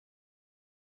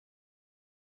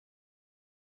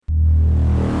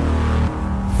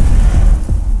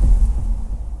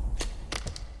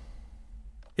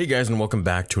Hey guys, and welcome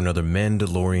back to another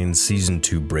Mandalorian Season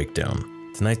 2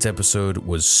 breakdown. Tonight's episode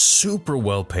was super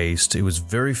well paced, it was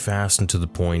very fast and to the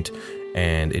point,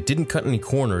 and it didn't cut any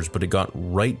corners, but it got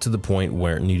right to the point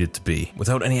where it needed to be,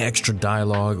 without any extra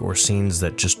dialogue or scenes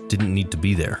that just didn't need to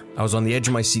be there. I was on the edge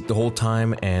of my seat the whole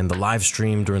time, and the live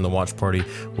stream during the watch party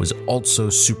was also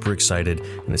super excited,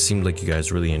 and it seemed like you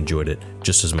guys really enjoyed it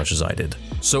just as much as I did.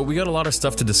 So we got a lot of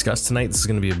stuff to discuss tonight. This is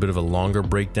going to be a bit of a longer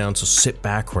breakdown, so sit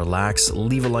back, relax,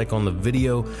 leave a like on the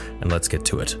video, and let's get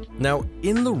to it. Now,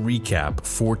 in the recap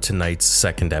for tonight's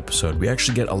second episode, we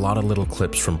actually get a lot of little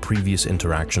clips from previous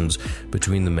interactions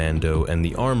between the Mando and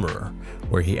the Armorer,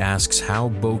 where he asks how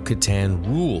Bo Katan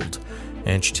ruled,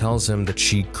 and she tells him that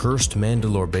she cursed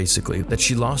Mandalore basically, that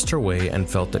she lost her way and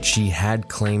felt that she had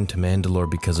claim to Mandalore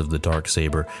because of the dark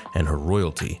saber and her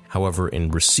royalty. However,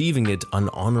 in receiving it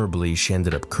unhonorably, she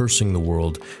ended up cursing the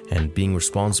world and being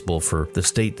responsible for the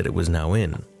state that it was now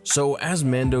in. So as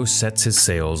Mando sets his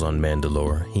sails on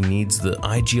Mandalore, he needs the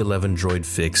IG-11 droid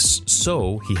fixed,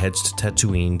 so he heads to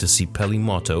Tatooine to see Peli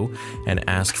Motto and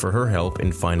ask for her help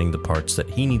in finding the parts that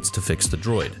he needs to fix the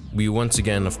droid. We once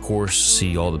again, of course,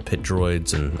 see all the pit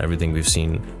droids and everything we've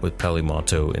seen with Peli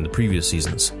Motto in the previous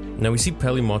seasons. Now we see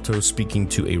Peli Motto speaking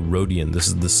to a Rodian. This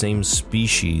is the same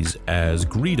species as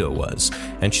Greedo was,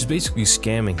 and she's basically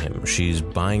scamming him. She's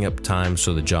buying up time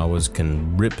so the Jawas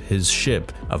can rip his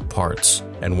ship of parts.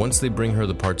 And once they bring her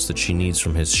the parts that she needs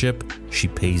from his ship, she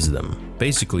pays them,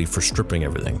 basically for stripping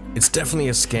everything. It's definitely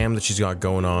a scam that she's got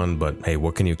going on, but hey,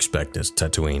 what can you expect? It's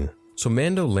Tatooine. So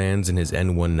Mando lands in his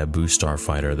N1 Naboo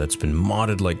starfighter that's been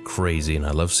modded like crazy, and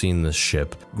I love seeing this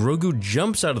ship. Grogu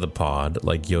jumps out of the pod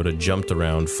like Yoda jumped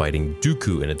around fighting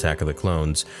Dooku in Attack of the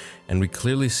Clones, and we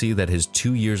clearly see that his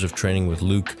 2 years of training with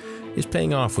Luke is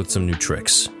paying off with some new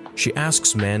tricks. She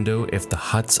asks Mando if the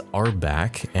Hutts are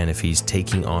back and if he's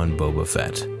taking on Boba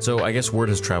Fett. So I guess word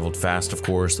has traveled fast, of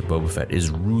course, that Boba Fett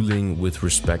is ruling with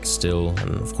respect still,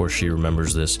 and of course she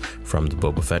remembers this from the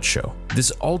Boba Fett show.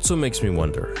 This also makes me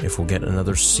wonder if we'll get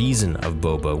another season of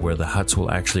Boba where the Hutts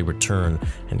will actually return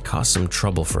and cause some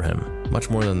trouble for him, much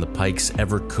more than the Pikes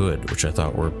ever could, which I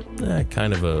thought were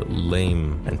kind of a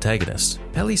lame antagonist.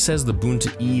 Peli says the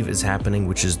Boonta Eve is happening,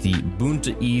 which is the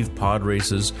Boonta Eve pod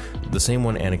races, the same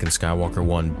one Anakin Skywalker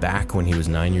won back when he was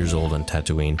 9 years old on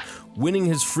Tatooine, winning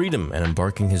his freedom and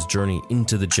embarking his journey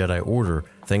into the Jedi Order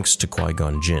thanks to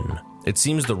Qui-Gon Jinn. It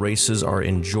seems the races are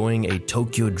enjoying a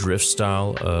Tokyo Drift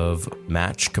style of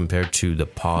match compared to the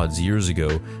pods years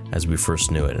ago as we first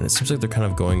knew it, and it seems like they're kind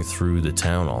of going through the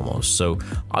town almost. So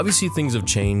obviously things have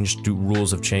changed,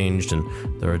 rules have changed,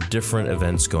 and there are different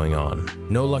events going on.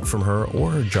 No luck from her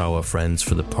or her Jawa friends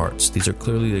for the parts. These are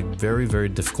clearly very, very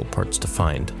difficult parts to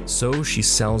find. So she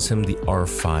sells him the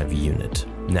R5 unit.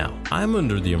 Now, I'm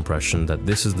under the impression that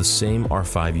this is the same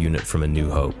R5 unit from A New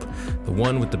Hope, the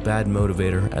one with the bad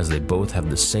motivator, as they both have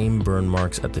the same burn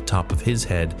marks at the top of his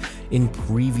head in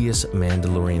previous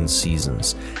Mandalorian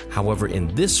seasons. However,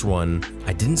 in this one,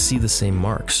 I didn't see the same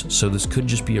marks, so this could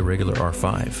just be a regular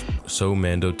R5. So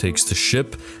Mando takes the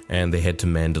ship and they head to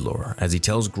Mandalore, as he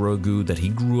tells Grogu that he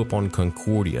grew up on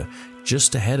Concordia,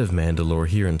 just ahead of Mandalore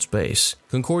here in space.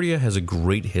 Concordia has a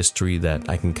great history that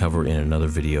I can cover in another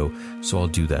video, so I'll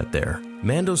do that there.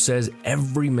 Mando says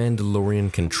every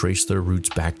Mandalorian can trace their roots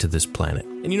back to this planet.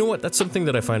 And you know what? That's something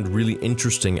that I find really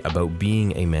interesting about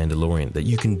being a Mandalorian, that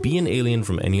you can be an alien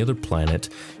from any other planet,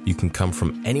 you can come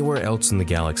from anywhere else in the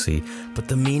galaxy, but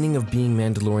the meaning of being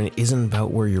Mandalorian isn't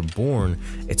about where you're born,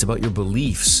 it's about your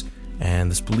beliefs. And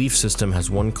this belief system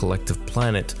has one collective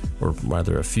planet, or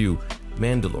rather a few,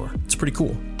 Mandalore. It's pretty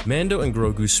cool. Mando and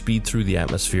Grogu speed through the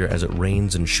atmosphere as it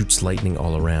rains and shoots lightning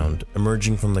all around,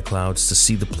 emerging from the clouds to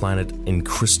see the planet in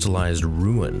crystallized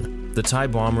ruin. The TIE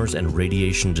bombers and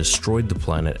radiation destroyed the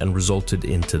planet and resulted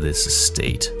into this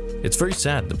state. It's very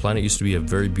sad. The planet used to be a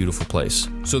very beautiful place.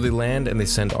 So they land and they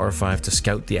send R5 to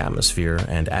scout the atmosphere,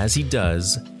 and as he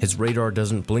does, his radar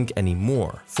doesn't blink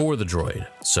anymore for the droid.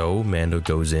 So Mando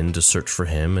goes in to search for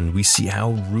him, and we see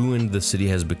how ruined the city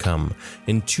has become,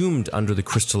 entombed under the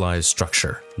crystallized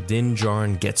structure. Din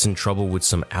Djarin gets in trouble with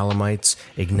some Allamites,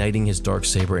 igniting his dark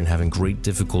saber and having great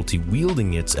difficulty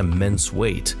wielding its immense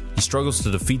weight. He struggles to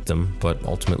defeat them, but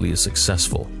ultimately is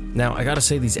successful. Now, I gotta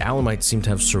say, these Allamites seem to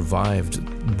have survived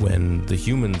when the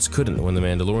humans couldn't, when the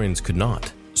Mandalorians could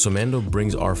not. So Mando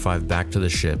brings R5 back to the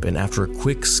ship, and after a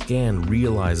quick scan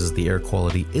realizes the air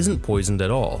quality isn't poisoned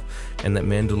at all, and that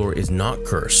Mandalore is not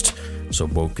cursed, so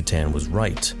Bo Katan was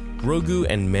right. Grogu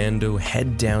and Mando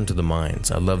head down to the mines.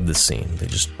 I love this scene. They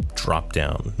just drop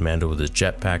down. Mando with his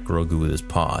jetpack, Grogu with his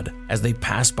pod. As they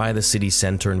pass by the city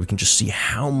center, and we can just see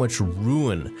how much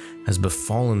ruin has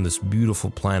befallen this beautiful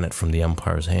planet from the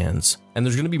Empire's hands. And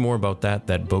there's going to be more about that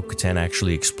Bo Katan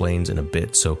actually explains in a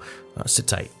bit, so sit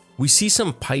tight. We see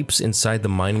some pipes inside the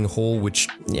mining hole, which,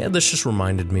 this just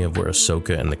reminded me of where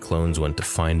Ahsoka and the clones went to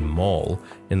find Maul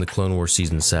in the Clone Wars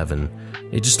Season 7.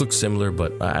 It just looks similar,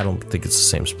 but I don't think it's the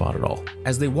same spot at all.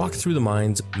 As they walk through the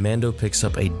mines, Mando picks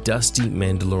up a dusty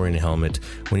Mandalorian helmet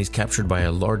when he's captured by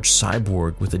a large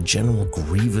cyborg with a General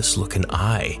Grievous-looking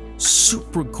eye.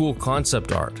 Super cool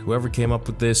concept art. Whoever came up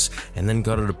with this and then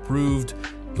got it approved,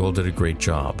 you all did a great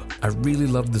job. I really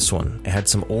loved this one. It had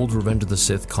some old Revenge of the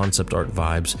Sith concept art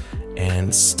vibes,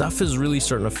 and stuff is really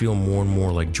starting to feel more and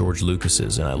more like George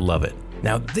Lucas's, and I love it.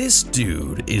 Now this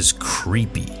dude is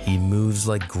creepy. He moves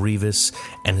like Grievous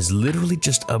and is literally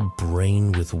just a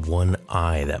brain with one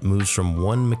eye that moves from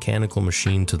one mechanical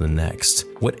machine to the next.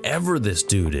 Whatever this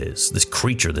dude is, this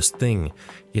creature, this thing,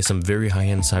 he has some very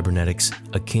high-end cybernetics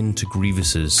akin to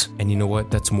Grievous's. And you know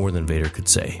what? That's more than Vader could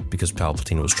say, because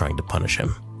Palpatine was trying to punish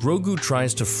him. Grogu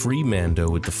tries to free Mando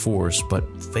with the Force,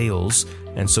 but fails,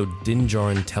 and so Din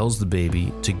Djarin tells the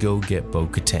baby to go get Bo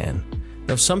Katan.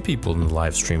 Now, some people in the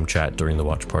live stream chat during the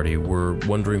watch party were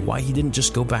wondering why he didn't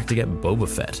just go back to get Boba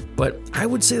Fett. But I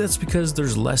would say that's because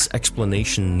there's less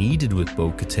explanation needed with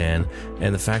Bo Katan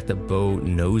and the fact that Bo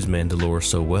knows Mandalore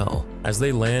so well. As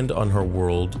they land on her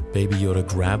world, Baby Yoda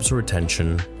grabs her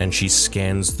attention and she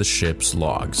scans the ship's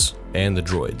logs and the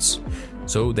droids.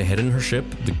 So they head in her ship,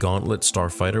 the Gauntlet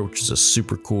Starfighter, which is a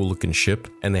super cool looking ship,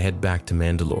 and they head back to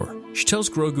Mandalore. She tells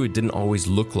Grogu it didn't always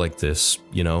look like this,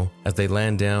 as they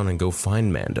land down and go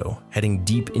find Mando, heading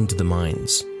deep into the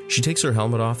mines. She takes her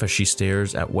helmet off as she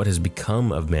stares at what has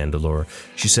become of Mandalore.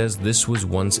 She says this was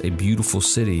once a beautiful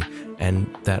city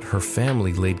and that her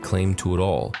family laid claim to it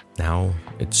all. Now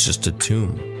it's just a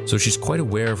tomb. So she's quite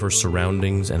aware of her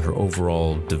surroundings and her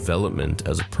overall development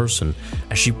as a person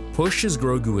as she pushes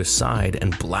Grogu aside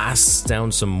and blasts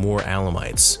down some more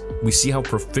Allamites. We see how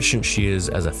proficient she is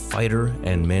as a fighter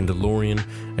and Mandalorian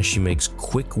as she makes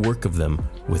quick work of them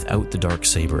without the dark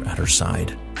saber at her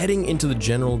side. Heading into the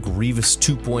General Grievous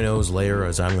 2.0's lair,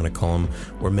 as I'm going to call him,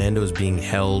 where Mando is being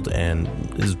held and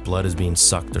his blood is being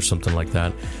sucked or something like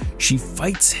that, she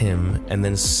fights him and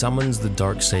then summons the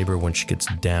dark saber when she gets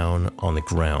down on the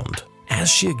ground. As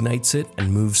she ignites it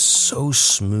and moves so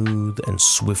smooth and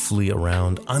swiftly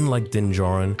around, unlike Din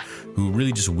Djarin, who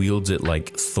really just wields it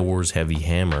like Thor's heavy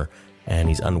hammer, and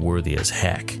he's unworthy as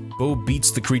heck. Bo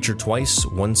beats the creature twice,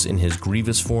 once in his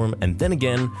Grievous form, and then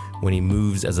again when he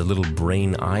moves as a little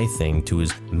brain eye thing to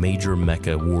his major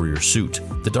mecha warrior suit.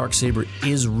 The darksaber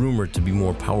is rumored to be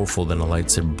more powerful than a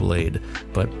lightsaber blade,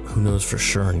 but who knows for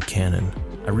sure in canon.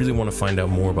 I really want to find out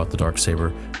more about the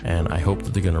darksaber, and I hope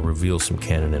that they're going to reveal some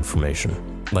canon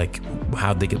information. Like,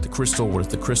 how'd they get the crystal? What does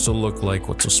the crystal look like?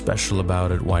 What's so special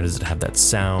about it? Why does it have that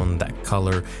sound, that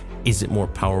color? Is it more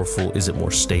powerful? Is it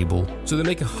more stable? So they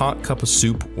make a hot cup of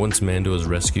soup once Mando is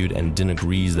rescued, and Din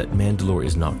agrees that Mandalore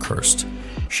is not cursed.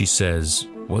 She says,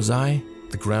 "Was I?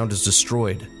 The ground is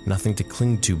destroyed, nothing to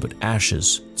cling to but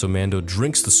ashes." So Mando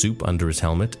drinks the soup under his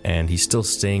helmet, and he's still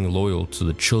staying loyal to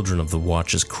the Children of the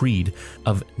Watch's creed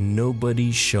of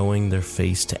nobody showing their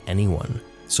face to anyone.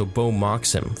 So Bo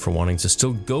mocks him for wanting to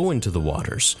still go into the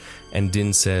waters, and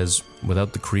Din says,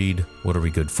 "Without the creed, what are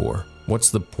we good for? What's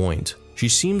the point?" She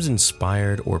seems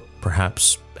inspired, or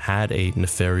perhaps had a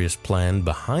nefarious plan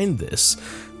behind this,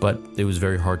 but it was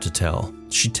very hard to tell.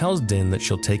 She tells Din that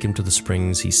she'll take him to the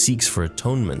springs he seeks for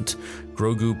atonement.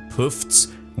 Grogu pfffts,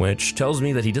 which tells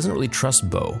me that he doesn't really trust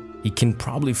Bo. He can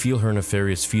probably feel her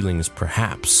nefarious feelings,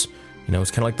 perhaps. It's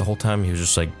kind of like the whole time he was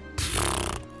just like...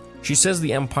 She says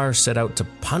the Empire set out to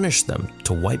punish them,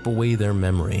 to wipe away their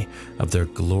memory of their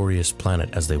glorious planet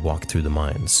as they walk through the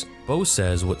mines. Bo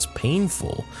says what's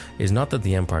painful is not that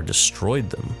the Empire destroyed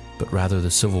them, but rather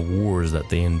the civil wars that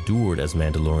they endured as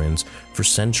Mandalorians for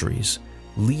centuries,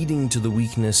 leading to the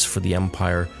weakness for the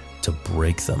Empire to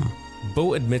break them.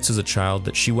 Bo admits as a child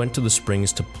that she went to the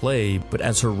springs to play, but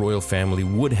as her royal family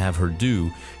would have her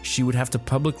do, she would have to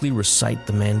publicly recite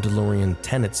the Mandalorian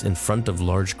tenets in front of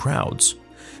large crowds.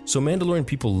 So Mandalorian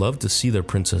people love to see their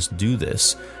princess do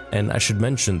this, and I should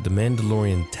mention the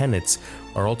Mandalorian tenets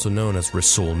are also known as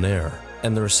Resol'nare,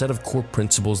 and they're a set of core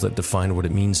principles that define what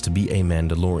it means to be a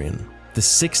Mandalorian. The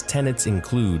 6 tenets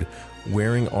include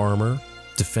wearing armor,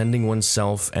 defending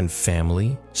oneself and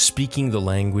family, speaking the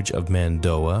language of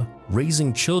Mandoa,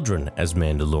 raising children as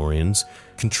Mandalorians,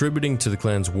 contributing to the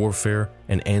clan's warfare,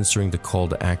 and answering the call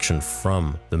to action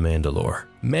from the Mandalore.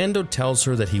 Mando tells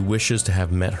her that he wishes to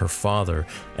have met her father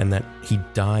and that he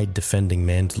died defending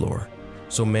Mandalore.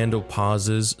 So Mando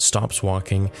pauses, stops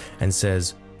walking, and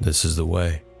says, "This is the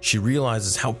way." She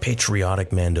realizes how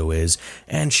patriotic Mando is,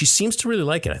 and she seems to really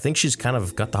like it. I think she's kind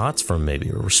of got the hots for him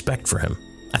maybe, or respect for him.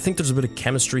 I think there's a bit of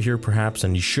chemistry here perhaps,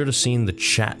 and you should have seen the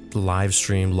chat live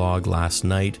stream log last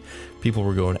night. People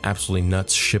were going absolutely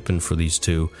nuts shipping for these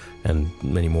two, and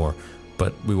many more,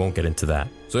 but we won't get into that.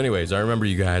 So anyways, I remember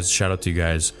you guys, shout out to you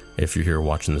guys if you're here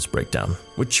watching this breakdown,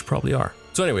 which you probably are.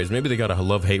 So anyways, maybe they got a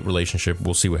love-hate relationship.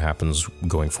 We'll see what happens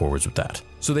going forwards with that.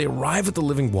 So they arrive at the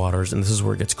Living Waters, and this is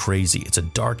where it gets crazy. It's a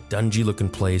dark, dungy-looking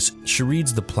place. She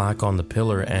reads the plaque on the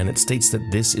pillar, and it states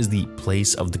that this is the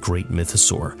place of the great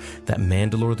mythosaur, that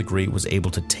Mandalore the Great was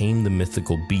able to tame the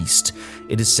mythical beast.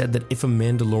 It is said that if a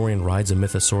Mandalorian rides a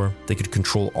mythosaur, they could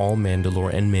control all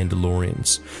Mandalore and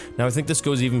Mandalorians. Now, I think this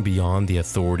goes even beyond the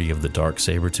authority of the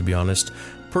darksaber, to be honest.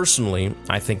 Personally,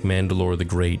 I think Mandalore the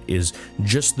Great is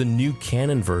just the new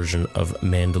canon version of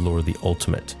Mandalore the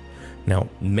Ultimate. Now,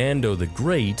 Mando the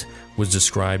Great was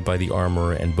described by the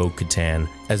Armorer and Bo Katan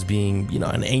as being,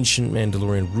 an ancient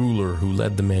Mandalorian ruler who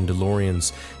led the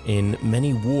Mandalorians in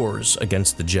many wars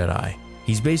against the Jedi.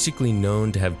 He's basically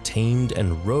known to have tamed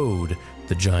and rode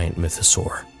the giant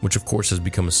mythosaur, which of course has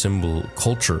become a symbol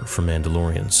culture for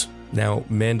Mandalorians. Now,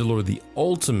 Mandalore the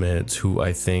Ultimate, who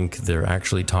I think they're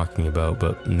actually talking about,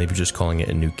 but maybe just calling it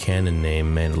a new canon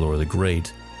name, Mandalore the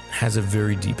Great, has a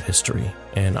very deep history,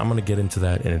 and I'm going to get into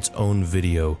that in its own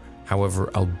video.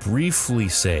 However, I'll briefly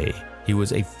say he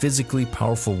was a physically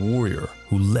powerful warrior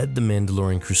who led the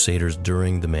Mandalorian Crusaders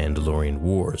during the Mandalorian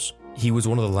Wars. He was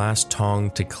one of the last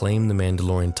Tong to claim the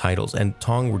Mandalorian titles, and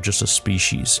Tong were just a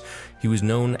species. He was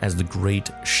known as the Great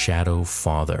Shadow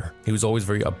Father. He was always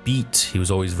very upbeat, he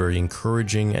was always very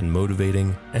encouraging and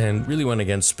motivating, and really went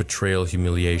against betrayal,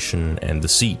 humiliation, and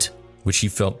deceit, which he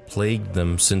felt plagued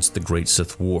them since the Great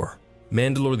Sith War.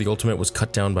 Mandalore the Ultimate was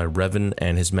cut down by Revan,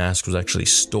 and his mask was actually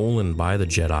stolen by the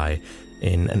Jedi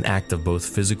in an act of both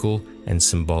physical and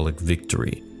symbolic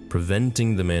victory,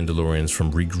 preventing the Mandalorians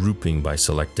from regrouping by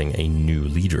selecting a new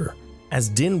leader. As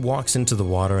Din walks into the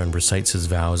water and recites his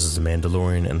vows as a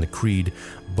Mandalorian and the Creed,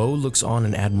 Bo looks on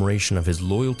in admiration of his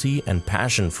loyalty and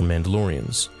passion for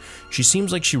Mandalorians. She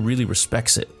seems like she really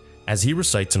respects it. As he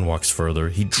recites and walks further,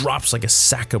 he drops like a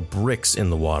sack of bricks in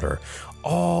the water,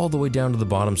 all the way down to the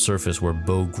bottom surface where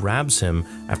Bo grabs him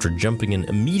after jumping in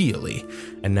immediately,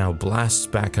 and now blasts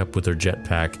back up with her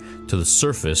jetpack to the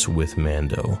surface with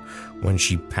Mando, when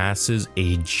she passes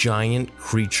a giant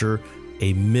creature,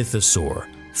 a mythosaur,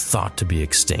 thought to be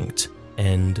extinct.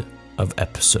 End of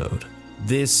episode.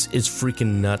 This is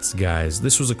freaking nuts, guys.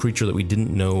 This was a creature that we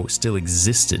didn't know still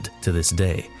existed to this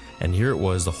day, and here it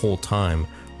was the whole time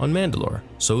on Mandalore.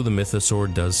 So the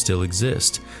mythosaur does still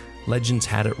exist. Legends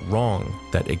had it wrong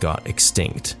that it got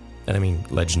extinct. And I mean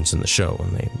legends in the show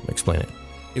when they explain it.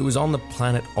 It was on the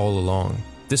planet all along.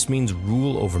 This means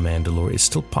rule over Mandalore is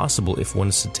still possible if one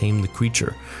is to tame the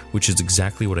creature, which is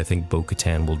exactly what I think Bo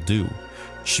Katan will do.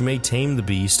 She may tame the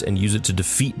beast and use it to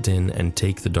defeat Din and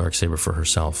take the darksaber for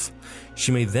herself.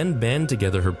 She may then band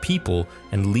together her people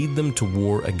and lead them to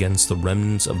war against the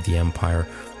remnants of the Empire,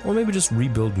 or maybe just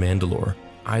rebuild Mandalore,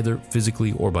 either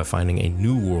physically or by finding a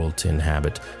new world to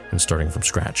inhabit and starting from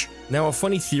scratch. Now, a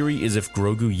funny theory is if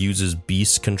Grogu uses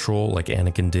beast control like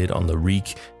Anakin did on the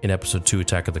Reek in Episode 2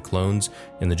 Attack of the Clones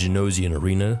in the Geonosian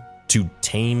Arena to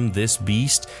tame this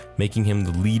beast, making him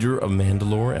the leader of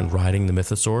Mandalore and riding the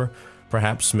mythosaur,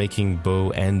 perhaps making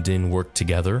Bo and Din work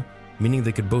together, meaning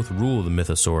they could both rule the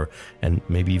mythosaur and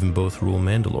maybe even both rule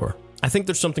Mandalore. I think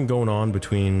there's something going on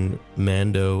between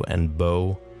Mando and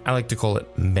Bo. I like to call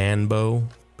it Manbo,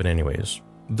 but anyways.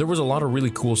 There was a lot of really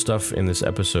cool stuff in this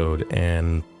episode,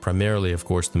 and primarily, of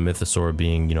course, the mythosaur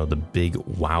being, the big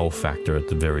wow factor at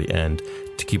the very end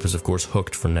to keep us, of course,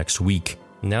 hooked for next week.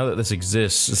 Now that this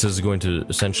exists, this is going to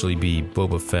essentially be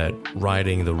Boba Fett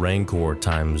riding the Rancor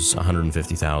times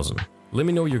 150,000. Let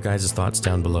me know your guys' thoughts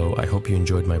down below. I hope you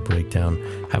enjoyed my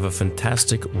breakdown. Have a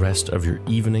fantastic rest of your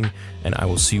evening, and I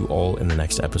will see you all in the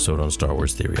next episode on Star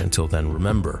Wars Theory. Until then,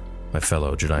 remember, my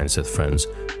fellow Jedi and Sith friends,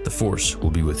 the Force will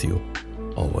be with you,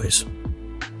 always.